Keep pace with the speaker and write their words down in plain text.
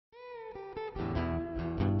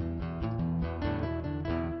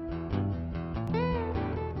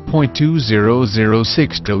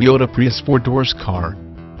1.2006 Toyota Prius 4-doors car.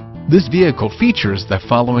 This vehicle features the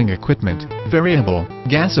following equipment: variable,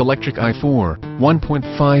 gas electric i4,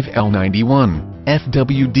 1.5 L91,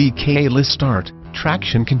 FWD keyless start,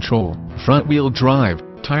 traction control, front-wheel drive,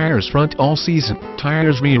 tires front all-season,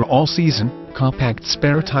 tires rear all-season, compact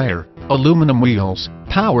spare tire, aluminum wheels,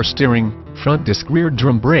 power steering, front disc rear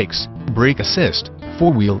drum brakes, brake assist,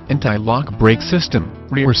 4-wheel anti-lock brake system,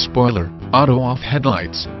 rear spoiler, auto-off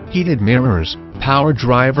headlights, heated mirrors, power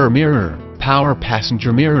driver mirror, power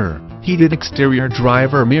passenger mirror, heated exterior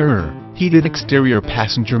driver mirror, heated exterior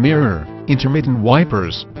passenger mirror, intermittent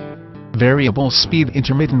wipers, variable speed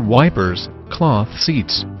intermittent wipers, cloth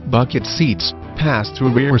seats, bucket seats,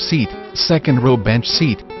 pass-through rear seat, second row bench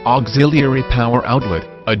seat, auxiliary power outlet,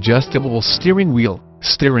 adjustable steering wheel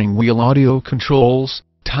audio controls,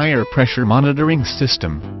 tire pressure monitoring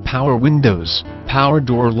system, power windows, power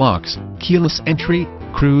door locks, keyless entry,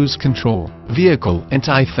 cruise control, vehicle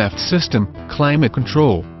anti-theft system, climate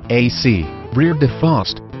control, AC, rear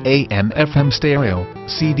defrost, AM/FM stereo,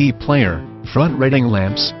 CD player, front reading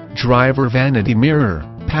lamps, driver vanity mirror,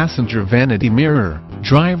 passenger vanity mirror,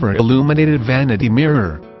 driver illuminated vanity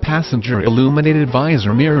mirror, passenger illuminated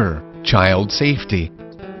visor mirror, child safety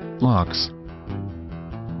locks.